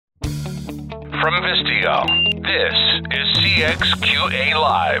From Vistio, this is CXQA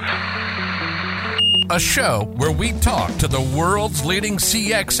Live. A show where we talk to the world's leading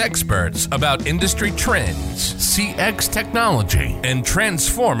CX experts about industry trends, CX technology, and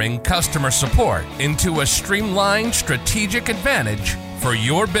transforming customer support into a streamlined strategic advantage for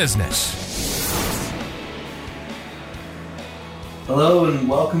your business. Hello and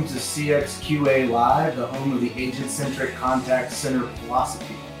welcome to CXQA Live, the home of the agent-centric contact center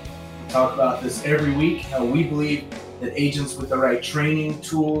philosophy. We talk about this every week, how we believe that agents with the right training,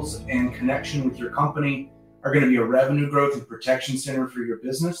 tools, and connection with your company are going to be a revenue growth and protection center for your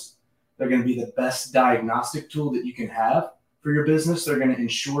business. They're going to be the best diagnostic tool that you can have for your business. They're going to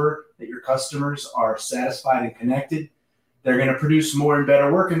ensure that your customers are satisfied and connected. They're going to produce more and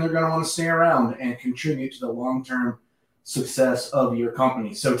better work, and they're going to want to stay around and contribute to the long-term success of your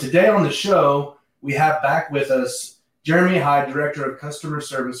company. So today on the show, we have back with us Jeremy Hyde, Director of Customer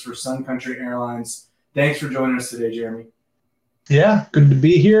Service for Sun Country Airlines. Thanks for joining us today, Jeremy. Yeah, good to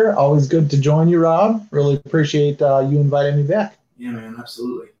be here. Always good to join you, Rob. Really appreciate you inviting me back. Yeah, man,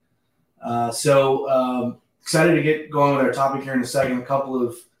 absolutely. So excited to get going with our topic here in a second. A couple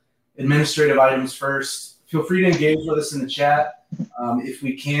of administrative items first. Feel free to engage with us in the chat. If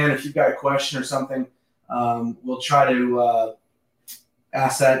we can, if you've got a question or something, we'll try to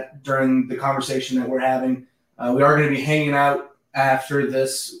ask that during the conversation that we're having. We are going to be hanging out after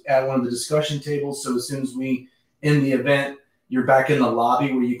this at one of the discussion tables. So as soon as we end the event, you're back in the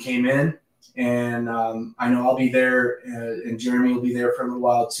lobby where you came in. And I know I'll be there and Jeremy will be there for a little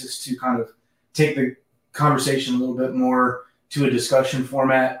while just to kind of take the conversation a little bit more to a discussion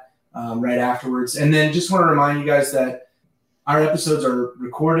format right afterwards. And then just want to remind you guys that our episodes are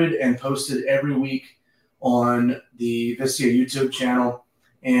recorded and posted every week on the Vistio YouTube channel.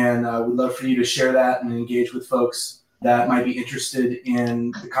 And we'd love for you to share that and engage with folks that might be interested in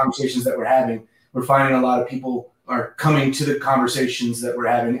the conversations that we're having. We're finding a lot of people are coming to the conversations that we're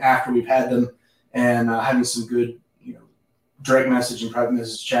having after we've had them and having some good, direct message and private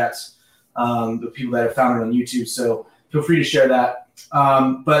message chats with people that have found it on YouTube. So feel free to share that.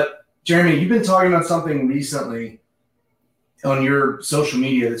 But Jeremy, you've been talking about something recently on your social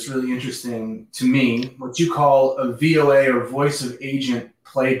media that's really interesting to me, what you call a VoA or voice of agent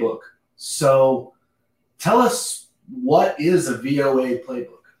playbook. So tell us, what is a VoA playbook?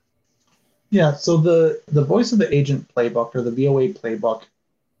 Yeah, so the voice of the agent playbook or the VoA playbook,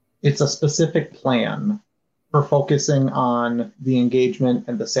 it's a specific plan for focusing on the engagement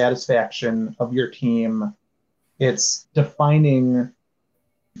and the satisfaction of your team. It's defining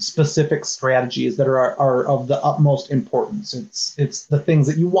specific strategies that are of the utmost importance. It's the things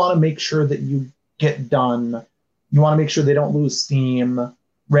that you want to make sure that you get done. You want to make sure they don't lose steam.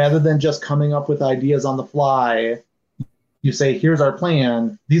 Rather than just coming up with ideas on the fly, you say, here's our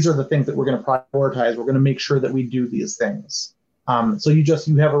plan. These are the things that we're going to prioritize. We're going to make sure that we do these things. So you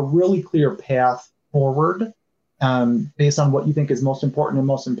have a really clear path forward based on what you think is most important and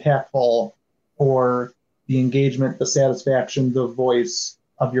most impactful for the engagement, the satisfaction, the voice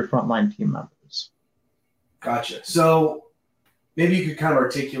of your frontline team members. Gotcha. So maybe you could kind of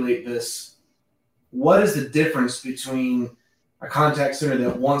articulate this. What is the difference between a contact center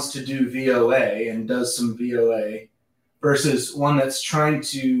that wants to do VOA and does some VOA versus one that's trying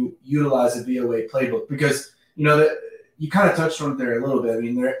to utilize a VOA playbook? Because, that you kind of touched on it there a little bit. I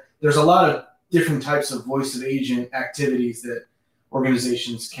mean, there's a lot of different types of voice of agent activities that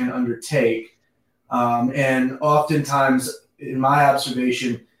organizations can undertake. And oftentimes, in my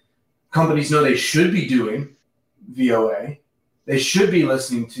observation, companies know they should be doing VOA. They should be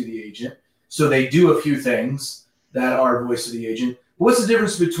listening to the agent. So they do a few things that are voice of the agent. But what's the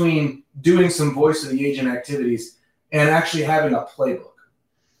difference between doing some voice of the agent activities and actually having a playbook?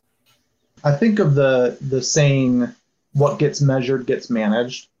 I think of the saying, what gets measured gets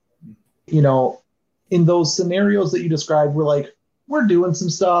managed. In those scenarios that you described, we're doing some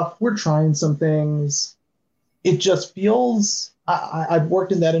stuff, we're trying some things. It just feels, I've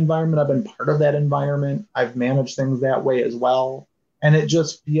worked in that environment. I've been part of that environment. I've managed things that way as well. And it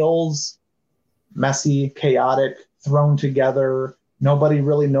just feels messy, chaotic, thrown together. Nobody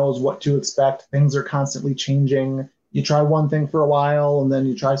really knows what to expect. Things are constantly changing. You try one thing for a while, and then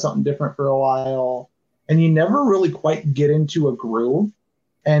you try something different for a while. And you never really quite get into a groove.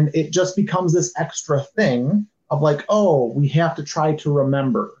 And it just becomes this extra thing of we have to try to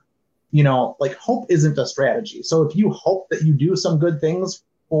remember. Hope isn't a strategy. So if you hope that you do some good things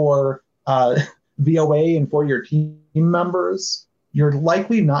for VOA and for your team members, you're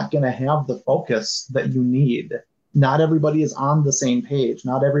likely not going to have the focus that you need. Not everybody is on the same page.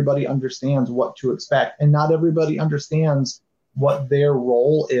 Not everybody understands what to expect. And not everybody understands what their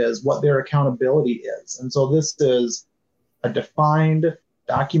role is, what their accountability is. And so this is a defined,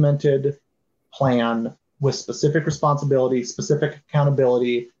 documented plan with specific responsibility, specific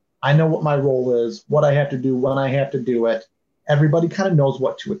accountability. I know what my role is, what I have to do, when I have to do it. Everybody kind of knows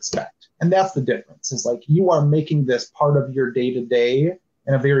what to expect. And that's the difference. Is like you are making this part of your day-to-day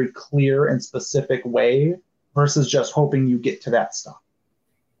in a very clear and specific way versus just hoping you get to that stuff.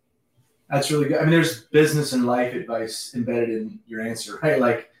 That's really good. I mean, there's business and life advice embedded in your answer, right?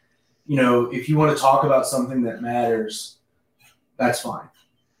 Like, if you want to talk about something that matters, that's fine.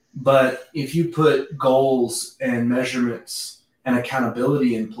 But if you put goals and measurements and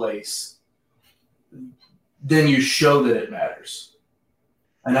accountability in place, then you show that it matters.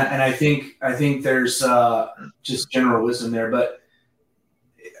 And I think there's just general wisdom there. But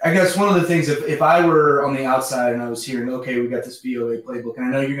I guess one of the things, if I were on the outside and I was hearing, okay, we got this VOA playbook, and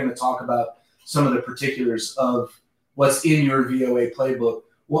I know you're going to talk about some of the particulars of what's in your VOA playbook.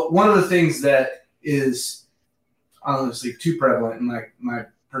 One of the things that is honestly too prevalent in my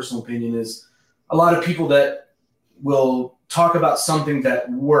personal opinion is a lot of people that will talk about something that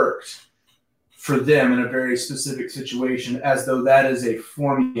worked for them in a very specific situation as though that is a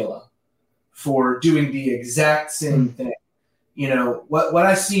formula for doing the exact same thing. What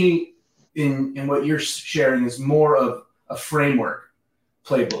I see in what you're sharing is more of a framework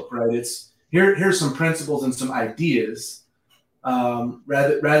playbook, right? It's here's some principles and some ideas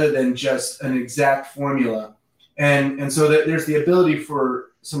rather than just an exact formula. And so that there's the ability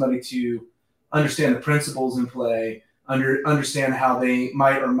for somebody to understand the principles in play, understand how they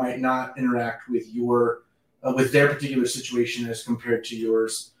might or might not interact with with their particular situation as compared to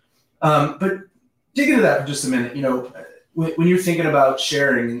yours. But dig into that for just a minute. When you're thinking about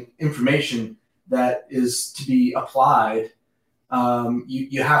sharing information that is to be applied,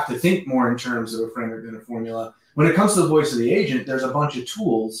 you have to think more in terms of a framework than a formula. When it comes to the voice of the agent, there's a bunch of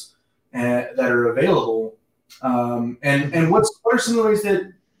tools that are available. And what are some of the ways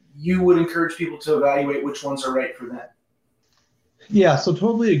that you would encourage people to evaluate which ones are right for them? Yeah, so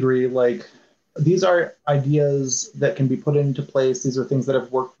totally agree. Like, these are ideas that can be put into place. These are things that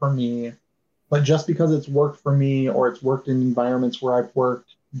have worked for me. But just because it's worked for me or it's worked in environments where I've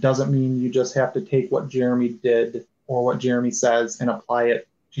worked doesn't mean you just have to take what Jeremy did or what Jeremy says and apply it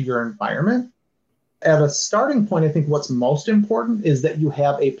to your environment. At a starting point, I think what's most important is that you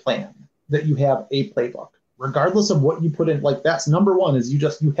have a plan, that you have a playbook. Regardless of what you put in, like that's number one is you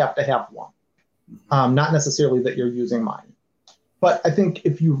have to have one. Not necessarily that you're using mine. But I think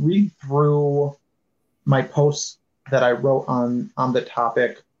if you read through my posts that I wrote on the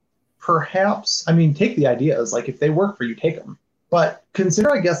topic, perhaps, take the ideas, like if they work for you, take them. But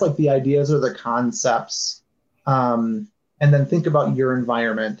consider, I guess, like the ideas or the concepts, and then think about your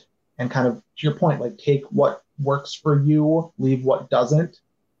environment and kind of, to your point, like take what works for you, leave what doesn't.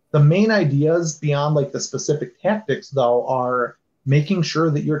 The main ideas beyond like the specific tactics, though, are making sure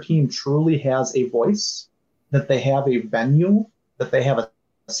that your team truly has a voice, that they have a venue, that they have a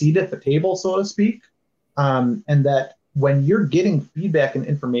seat at the table, so to speak, and that when you're getting feedback and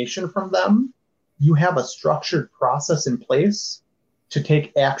information from them, you have a structured process in place to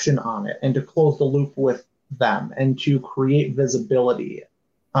take action on it and to close the loop with them and to create visibility.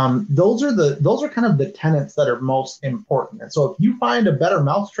 Those are kind of the tenets that are most important. And so if you find a better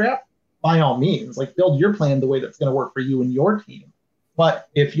mousetrap, by all means, like build your plan the way that's going to work for you and your team. But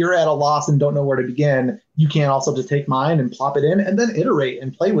if you're at a loss and don't know where to begin, you can also just take mine and plop it in and then iterate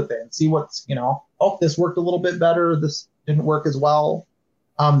and play with it and see what's, this worked a little bit better. This didn't work as well.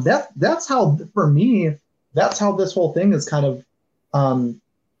 That's how, for me, that's how this whole thing has kind of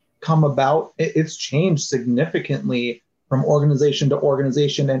come about. It's changed significantly from organization to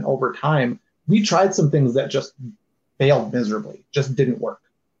organization, and over time, we tried some things that just failed miserably, just didn't work.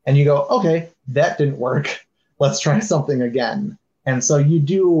 And you go, okay, that didn't work. Let's try something again. And so you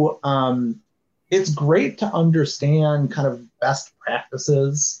do, it's great to understand kind of best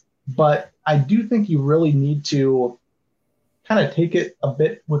practices, but I do think you really need to kind of take it a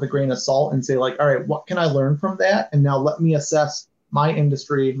bit with a grain of salt and say like, all right, what can I learn from that? And now let me assess my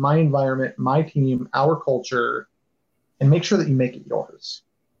industry, my environment, my team, our culture, and make sure that you make it yours.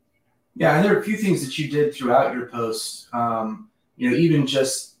 Yeah, and there are a few things that you did throughout your posts. Even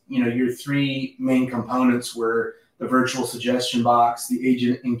just, your three main components were the virtual suggestion box, the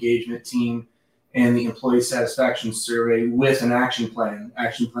agent engagement team, and the employee satisfaction survey with an action plan.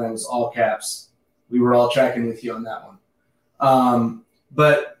 Action plan was all caps. We were all tracking with you on that one.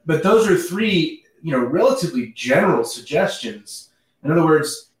 But those are three, relatively general suggestions. In other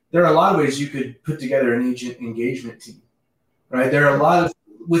words, there are a lot of ways you could put together an agent engagement team, right? There are a lot of,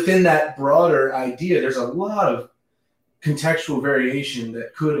 within that broader idea, there's a lot of contextual variation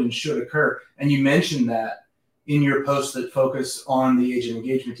that could and should occur. And you mentioned that in your posts that focus on the agent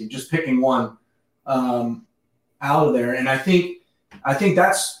engagement team, just picking one out of there. And I think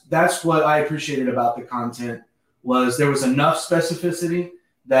that's what I appreciated about the content, was there was enough specificity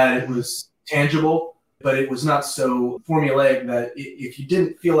that it was tangible, but it was not so formulaic that if you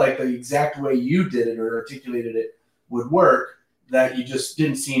didn't feel like the exact way you did it or articulated it would work, that you just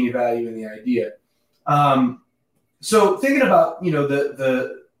didn't see any value in the idea. So thinking about,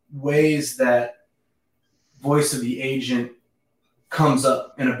 the ways that voice of the agent comes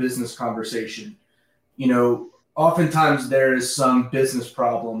up in a business conversation, oftentimes there is some business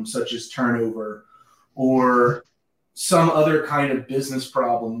problem such as turnover or some other kind of business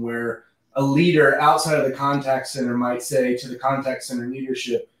problem where a leader outside of the contact center might say to the contact center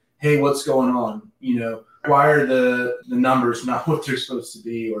leadership, hey, what's going on? Why are the numbers not what they're supposed to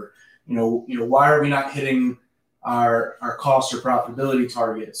be? Or, why are we not hitting our cost or profitability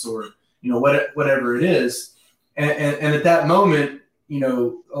targets, or, whatever it is. And at that moment, a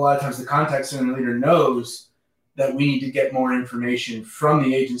lot of times the contact center leader knows that we need to get more information from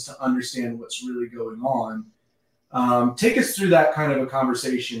the agents to understand what's really going on. Take us through that kind of a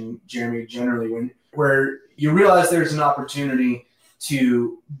conversation, Jeremy, generally, where you realize there's an opportunity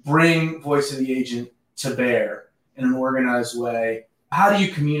to bring voice of the agent to bear in an organized way. How do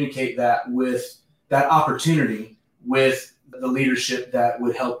you communicate that opportunity with the leadership that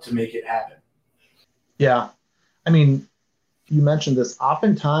would help to make it happen? Yeah. I mean, you mentioned this.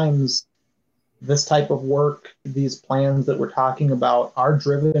 Oftentimes, this type of work, these plans that we're talking about, are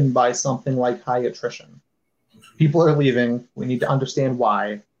driven by something like high attrition. People are leaving. We need to understand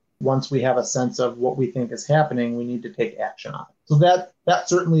why. Once we have a sense of what we think is happening, we need to take action on it. So that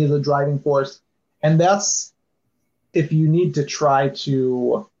certainly is a driving force. And that's, if you need to try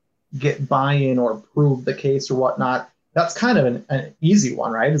to get buy-in or prove the case or whatnot, that's kind of an easy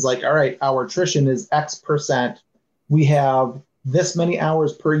one, right? It's like, all right, our attrition is X%. We have this many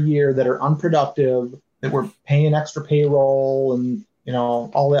hours per year that are unproductive, that we're paying extra payroll and,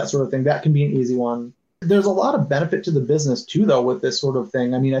 all that sort of thing. That can be an easy one. There's a lot of benefit to the business too, though, with this sort of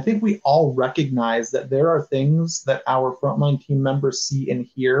thing. I mean, I think we all recognize that there are things that our frontline team members see and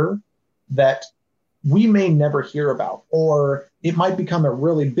hear that we may never hear about, or it might become a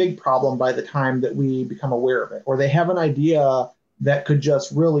really big problem by the time that we become aware of it, or they have an idea that could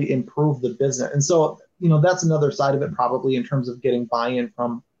just really improve the business. And so, that's another side of it, probably, in terms of getting buy-in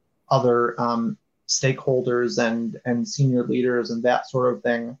from other stakeholders and senior leaders and that sort of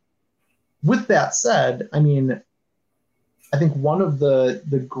thing. With that said, I mean, I think one of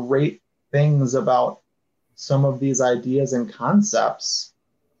the great things about some of these ideas and concepts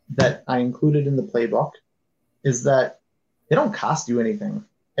that I included in the playbook is that they don't cost you anything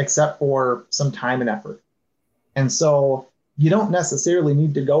except for some time and effort. And so you don't necessarily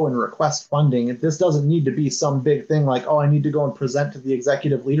need to go and request funding. This doesn't need to be some big thing like, oh, I need to go and present to the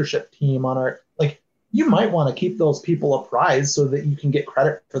executive leadership team on our, you might want to keep those people apprised so that you can get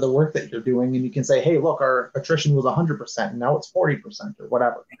credit for the work that you're doing. And you can say, hey, look, our attrition was 100% and now it's 40% or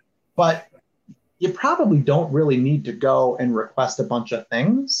whatever. But you probably don't really need to go and request a bunch of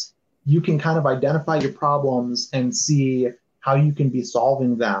things. You can kind of identify your problems and see how you can be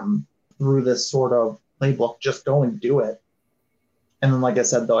solving them through this sort of playbook. Just go and do it. And then, like I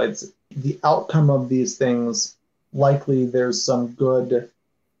said, though, it's the outcome of these things. Likely there's some good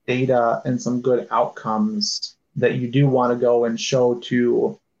data and some good outcomes that you do want to go and show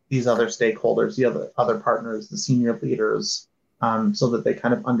to these other stakeholders, the other partners, the senior leaders, so that they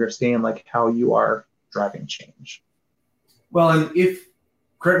kind of understand how you are driving change. Well, and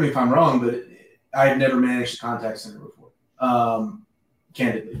correct me if I'm wrong, but I had never managed a contact center before,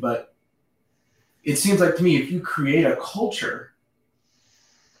 candidly. But it seems like to me, if you create a culture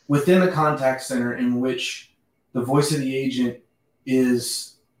within the contact center in which the voice of the agent is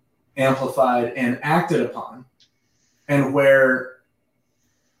amplified and acted upon, and where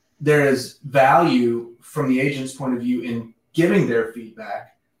there is value from the agent's point of view in giving their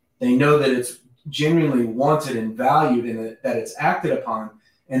feedback, they know that it's genuinely wanted and valued, and that it's acted upon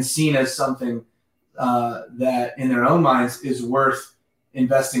and seen as something that in their own minds is worth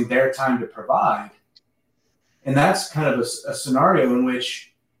investing their time to provide. And that's kind of a scenario in which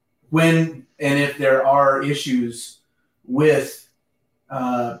when and if there are issues with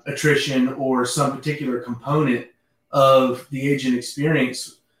attrition or some particular component of the agent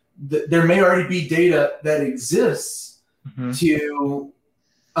experience, there may already be data that exists to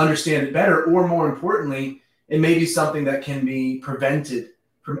understand it better, or more importantly, it may be something that can be prevented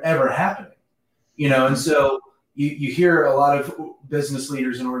from ever happening. And so you hear a lot of business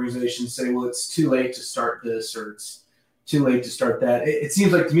leaders and organizations say, well, it's too late to start this, or it's too late to start that. It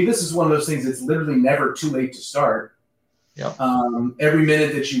seems like to me this is one of those things that's literally never too late to start. Yep. Every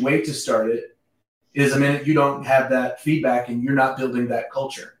minute that you wait to start it is a minute you don't have that feedback and you're not building that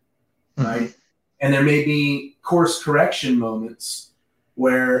culture, right? And there may be course correction moments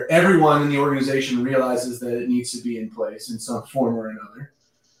where everyone in the organization realizes that it needs to be in place in some form or another.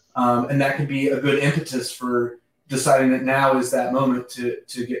 And that could be a good impetus for deciding that now is that moment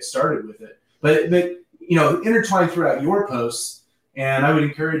to get started with it. But you know, intertwined throughout your posts, and I would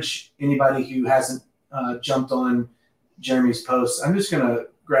encourage anybody who hasn't jumped on Jeremy's posts, I'm just going to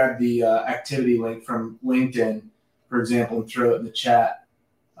grab the activity link from LinkedIn, for example, and throw it in the chat.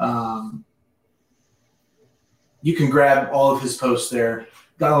 You can grab all of his posts there.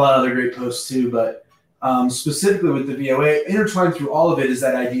 Got a lot of other great posts too, but specifically with the VoA, intertwined through all of it is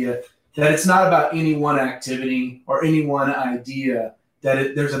that idea that it's not about any one activity or any one idea,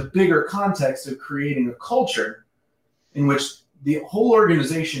 that there's a bigger context of creating a culture in which the whole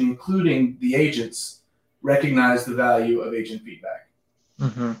organization, including the agents, recognize the value of agent feedback.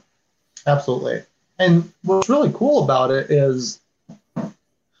 Mm-hmm. Absolutely. And what's really cool about it is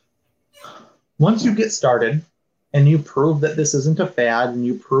once you get started and you prove that this isn't a fad and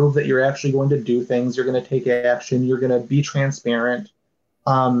you prove that you're actually going to do things, you're going to take action, you're going to be transparent.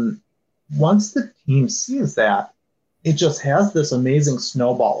 Once the team sees that, it just has this amazing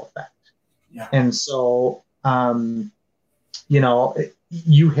snowball effect. Yeah. And so, you know,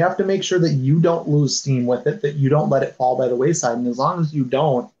 you have to make sure that you don't lose steam with it, that you don't let it fall by the wayside. And as long as you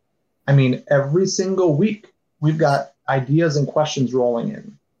don't, I mean, every single week we've got ideas and questions rolling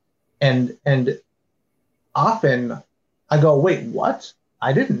in. And often I go, wait, what?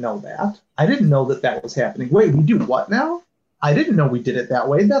 I didn't know that. I didn't know that that was happening. Wait, we do what now? I didn't know we did it that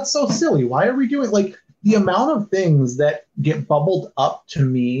way. That's so silly. Why are we doing like the amount of things that get bubbled up to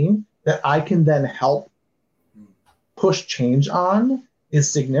me that I can then help push change on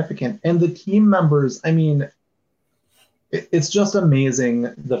is significant. And the team members, I mean, it's just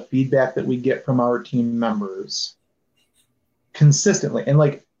amazing the feedback that we get from our team members consistently. And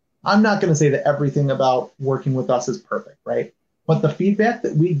like, I'm not going to say that everything about working with us is perfect, right? But the feedback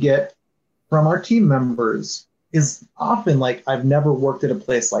that we get from our team members is often like, I've never worked at a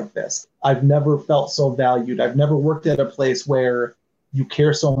place like this. I've never felt so valued. I've never worked at a place where you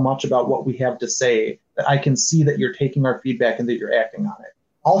care so much about what we have to say that I can see that you're taking our feedback and that you're acting on it.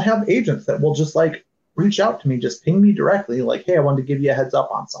 I'll have agents that will just like reach out to me, just ping me directly, like, hey, I wanted to give you a heads up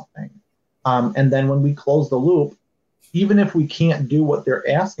on something. And then when we close the loop, even if we can't do what they're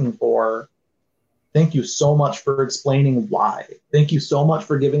asking for, thank you so much for explaining why. Thank you so much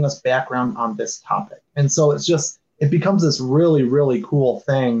for giving us background on this topic. And so it's just, it becomes this really, really cool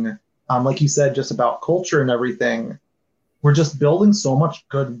thing. Like you said, just about culture and everything. We're just building so much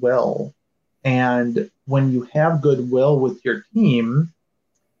goodwill. And when you have goodwill with your team,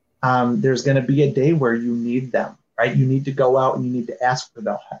 there's going to be a day where you need them, right? You need to go out and you need to ask for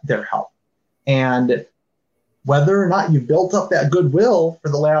their help. And whether or not you built up that goodwill for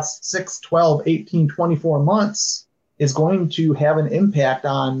the last 6, 12, 18, 24 months is going to have an impact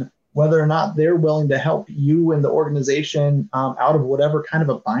on whether or not they're willing to help you and the organization out of whatever kind of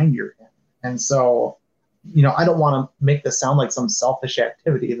a bind you're in. And so, you know, I don't want to make this sound like some selfish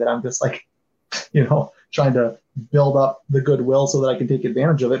activity that I'm just like, you know, trying to build up the goodwill so that I can take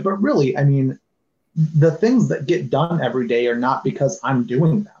advantage of it. But really, I mean, the things that get done every day are not because I'm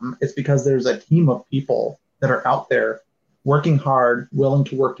doing them. It's because there's a team of people that are out there working hard, willing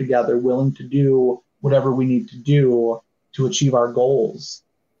to work together, willing to do whatever we need to do to achieve our goals.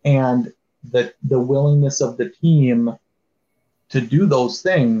 And the willingness of the team to do those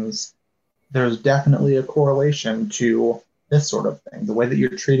things, there's definitely a correlation to this sort of thing. The way that you're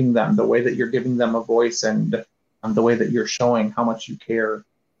treating them, the way that you're giving them a voice, and the way that you're showing how much you care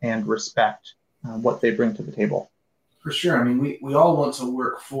and respect what they bring to the table. For sure. I mean, we all want to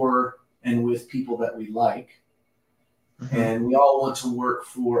work for and with people that we like. Mm-hmm. And we all want to work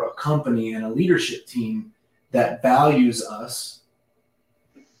for a company and a leadership team that values us.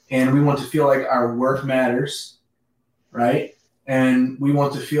 And we want to feel like our work matters, right? And we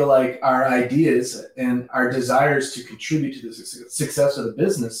want to feel like our ideas and our desires to contribute to the success of the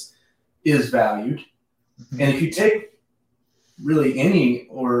business is valued. Mm-hmm. And if you take really any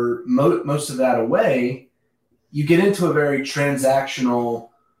or most of that away, you get into a very transactional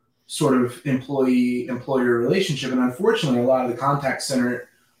sort of employee-employer relationship. And unfortunately, a lot of the contact center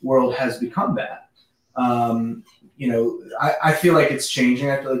world has become that. You know, I feel like it's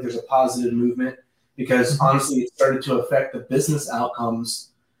changing. I feel like there's a positive movement because honestly, it started to affect the business outcomes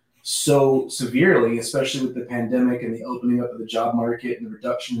so severely, especially with the pandemic and the opening up of the job market and the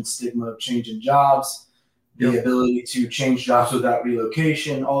reduction in stigma of changing jobs, the ability to change jobs without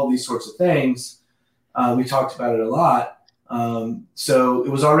relocation, all these sorts of things. We talked about it a lot. So it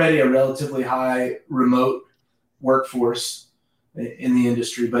was already a relatively high remote workforce in the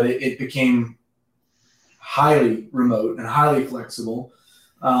industry, but it became highly remote and highly flexible.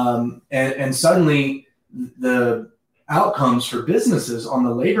 And suddenly the outcomes for businesses on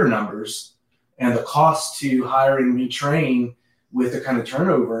the labor numbers and the cost to hire and retrain with the kind of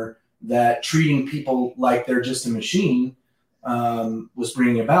turnover that treating people like they're just a machine was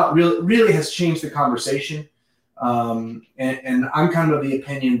bringing about really has changed the conversation. And I'm kind of the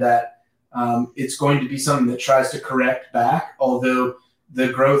opinion that it's going to be something that tries to correct back, although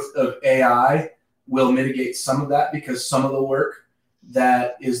the growth of AI will mitigate some of that, because some of the work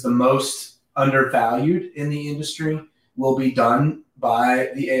that is the most undervalued in the industry will be done by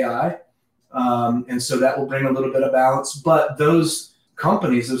the AI. And so that will bring a little bit of balance. But those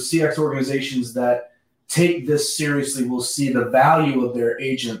companies, those CX organizations that take this seriously will see the value of their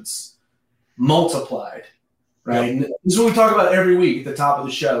agents multiplied, right? And this is what we talk about every week at the top of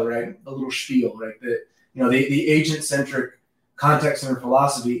the show, right? A little spiel, right? The agent-centric contact center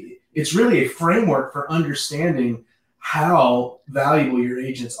philosophy. It's really a framework for understanding how valuable your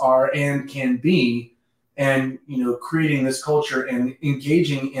agents are and can be, and creating this culture and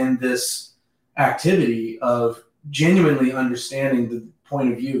engaging in this activity of genuinely understanding the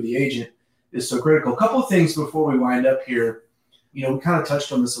point of view of the agent is so critical. A couple of things before we wind up here. We kind of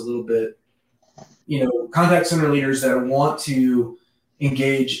touched on this a little bit. Contact center leaders that want to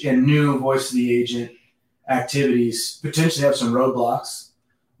engage in new voice of the agent activities potentially have some roadblocks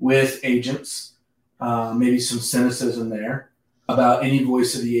with agents, maybe some cynicism there about any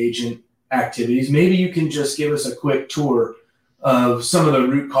voice of the agent activities. Maybe you can just give us a quick tour of some of the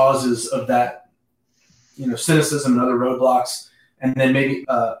root causes of that, cynicism and other roadblocks, and then maybe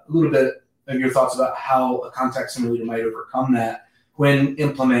a little bit of your thoughts about how a contact center leader might overcome that when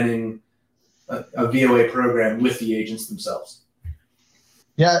implementing a VoA program with the agents themselves.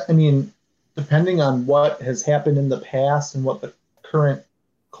 Yeah, depending on what has happened in the past and what the current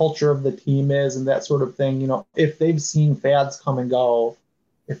culture of the team is and that sort of thing, if they've seen fads come and go,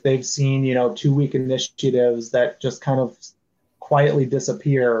 if they've seen, 2-week initiatives that just kind of quietly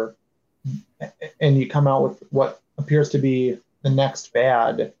disappear, and you come out with what appears to be the next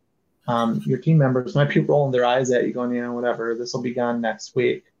fad, your team members might be rolling their eyes at you going, whatever, this will be gone next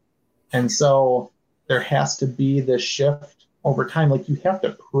week. And so there has to be this shift over time. Like, you have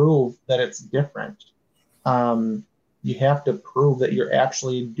to prove that it's different. You have to prove that you're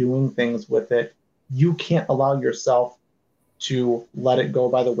actually doing things with it. You can't allow yourself to let it go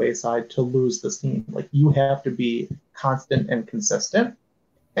by the wayside, to lose the steam. Like, you have to be constant and consistent,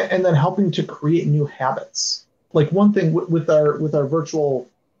 and then helping to create new habits. Like, one thing with our virtual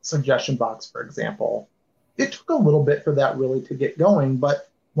suggestion box, for example, it took a little bit for that really to get going. But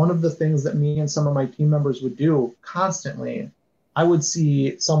one of the things that me and some of my team members would do constantly, I would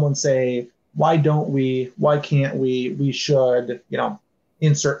see someone say, why don't we? Why can't we? We should,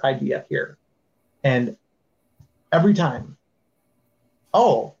 insert idea here. And every time,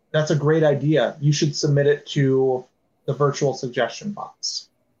 oh, that's a great idea. You should submit it to the virtual suggestion box.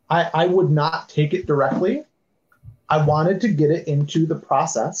 I would not take it directly. I wanted to get it into the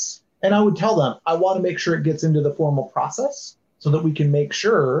process. And I would tell them, I want to make sure it gets into the formal process so that we can make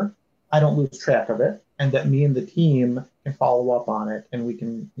sure I don't lose track of it, and that me and the team can follow up on it, and we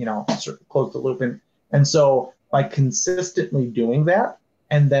can, sort of close the loop. And so by consistently doing that,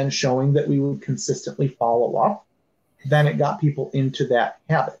 and then showing that we would consistently follow up, then it got people into that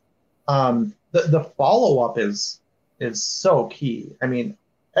habit. The follow-up is so key.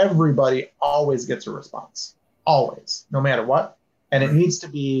 Everybody always gets a response, always, no matter what. And it needs to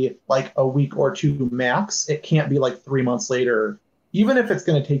be like a week or two max. It can't be like 3 months later. Even if it's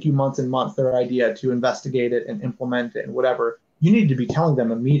going to take you months and months, their idea, to investigate it and implement it and whatever, you need to be telling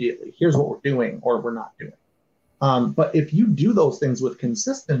them immediately, here's what we're doing or we're not doing. But if you do those things with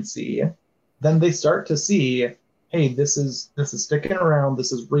consistency, then they start to see, hey, this is sticking around,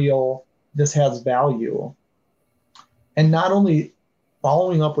 this is real, this has value. And not only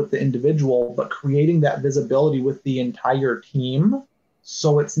following up with the individual, but creating that visibility with the entire team.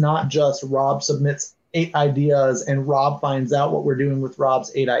 So it's not just Rob submits 8 ideas and Rob finds out what we're doing with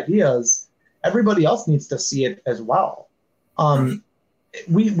Rob's 8 ideas. Everybody else needs to see it as well.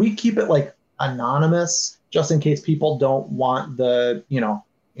 We keep it like anonymous, just in case people don't want to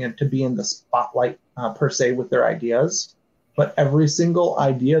be in the spotlight per se with their ideas. But every single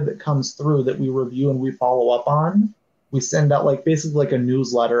idea that comes through that we review and we follow up on, we send out basically a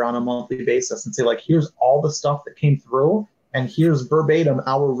newsletter on a monthly basis and say, here's all the stuff that came through. and here's verbatim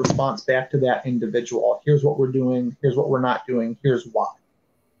our response back to that individual. Here's what we're doing. Here's what we're not doing. Here's why.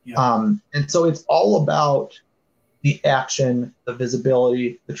 Yeah. And so it's all about the action, the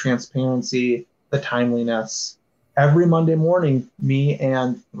visibility, the transparency, the timeliness. Every Monday morning, me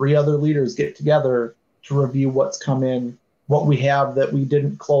and 3 other leaders get together to review what's come in, what we have that we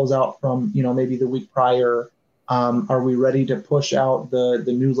didn't close out from, maybe the week prior. Are we ready to push out the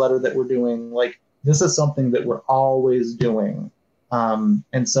newsletter that we're doing? Like, this is something that we're always doing.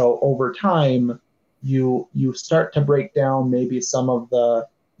 And so over time, you start to break down maybe some of the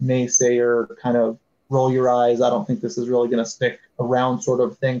naysayer kind of roll your eyes, I don't think this is really going to stick around sort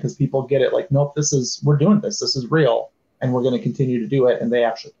of thing, because people get it like, nope, we're doing this is real, and we're going to continue to do it, and they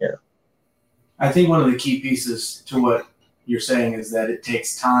actually care. I think one of the key pieces to what you're saying is that it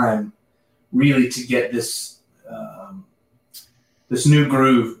takes time really to get this this new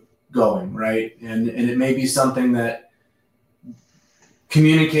groove going, right? And it may be something that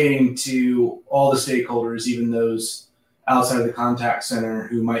communicating to all the stakeholders, even those outside of the contact center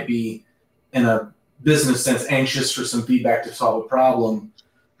who might be in a business sense anxious for some feedback to solve a problem,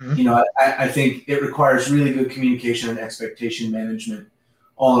 I think it requires really good communication and expectation management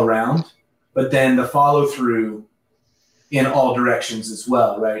all around, but then the follow through in all directions as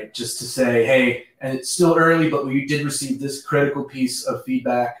well, right? Just to say, hey, and it's still early, but we did receive this critical piece of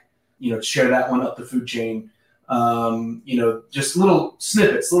feedback, share that one up the food chain. Just little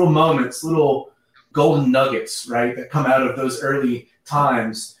snippets, little moments, little golden nuggets, right, that come out of those early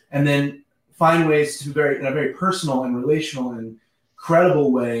times, and then find ways to in a very personal and relational and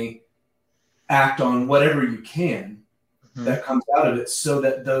credible way, act on whatever you can that comes out of it, so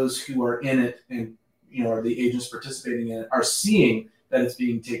that those who are in it and are the agents participating in it are seeing that it's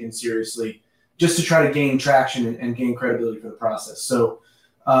being taken seriously, just to try to gain traction and gain credibility for the process. So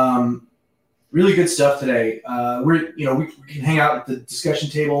really good stuff today. We can hang out at the discussion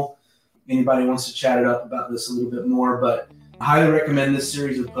table. Anybody wants to chat it up about this a little bit more, but I highly recommend this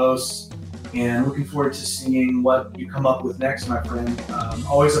series of posts, and looking forward to seeing what you come up with next, my friend.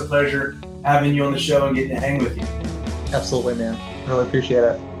 Always a pleasure having you on the show and getting to hang with you. Absolutely, man. Really appreciate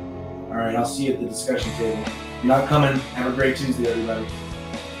it. All right, I'll see you at the discussion table. If you're not coming, have a great Tuesday, everybody.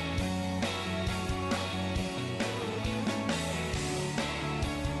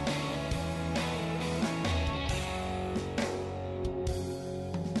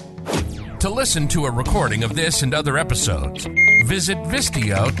 To listen to a recording of this and other episodes, visit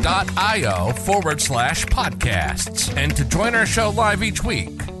Vistio.io/podcasts. And to join our show live each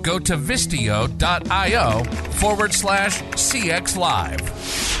week, go to Vistio.io/CX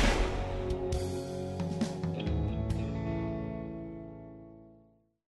Live.